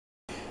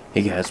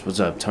Hey guys, what's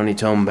up? Tony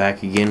Tome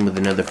back again with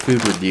another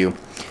food review.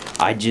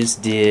 I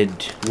just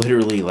did,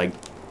 literally like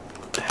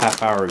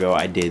half hour ago,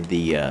 I did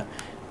the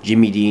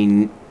Jimmy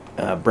Dean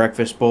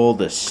breakfast bowl,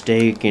 the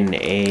steak and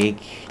egg,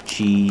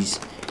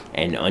 cheese,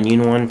 and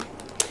onion one.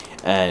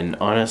 And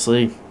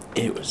honestly,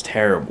 it was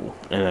terrible.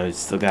 And I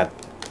still got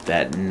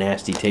that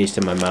nasty taste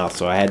in my mouth,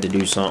 so I had to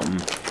do something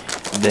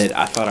that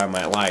I thought I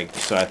might like.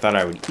 So I thought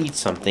I would eat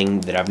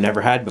something that I've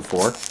never had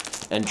before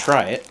and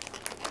try it.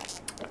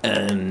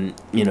 And,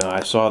 you know,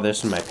 I saw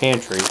this in my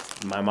pantry.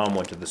 My mom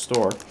went to the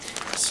store.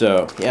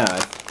 So, yeah, I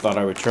thought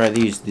I would try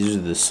these. These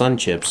are the Sun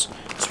Chips,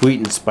 sweet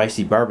and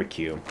spicy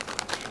barbecue.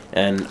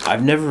 And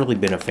I've never really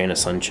been a fan of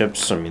Sun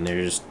Chips. I mean,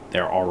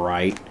 they're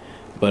alright.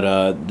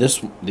 But,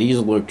 these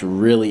looked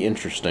really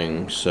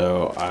interesting.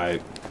 So, oh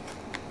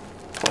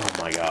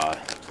my god.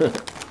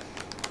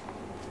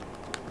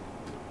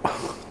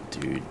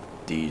 Dude,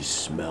 these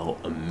smell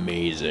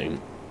amazing.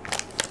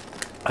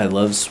 I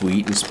love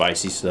sweet and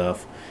spicy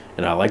stuff.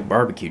 And I like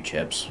barbecue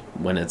chips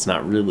when it's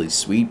not really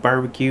sweet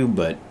barbecue,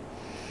 but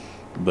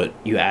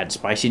you add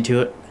spicy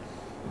to it.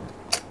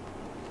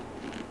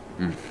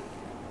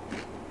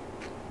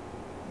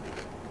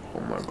 Oh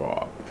my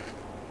god.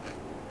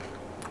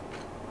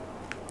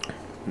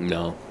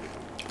 No.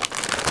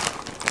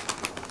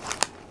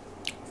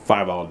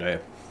 5 all day.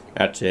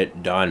 That's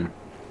it. Done.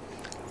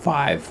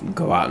 5.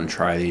 Go out and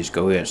try these.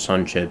 Go get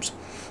Sun Chips.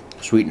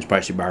 Sweet and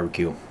spicy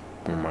barbecue.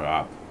 Oh my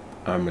god.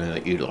 I'm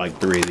gonna eat like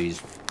 3 of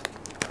these.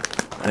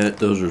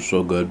 Those are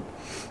so good,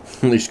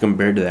 at least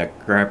compared to that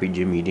crappy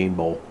Jimmy Dean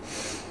bowl.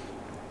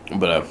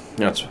 But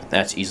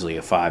that's easily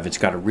a 5. It's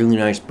got a really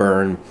nice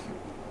burn.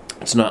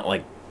 It's not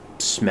like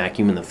smack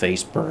you in the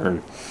face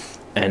burn,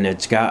 and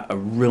it's got a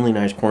really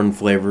nice corn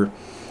flavor.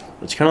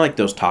 It's kind of like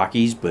those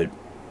Takis, but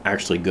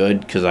actually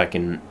good, because I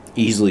can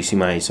easily see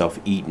myself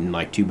eating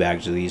like 2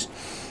 bags of these.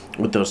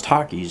 With those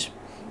Takis,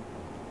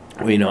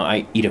 well, you know,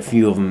 I eat a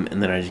few of them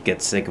and then I just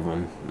get sick of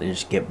them. They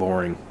just get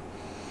boring.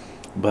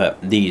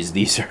 But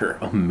these are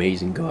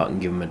amazing. Go out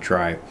and give them a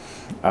try.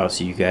 I'll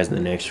see you guys in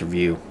the next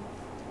review.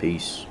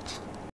 Peace.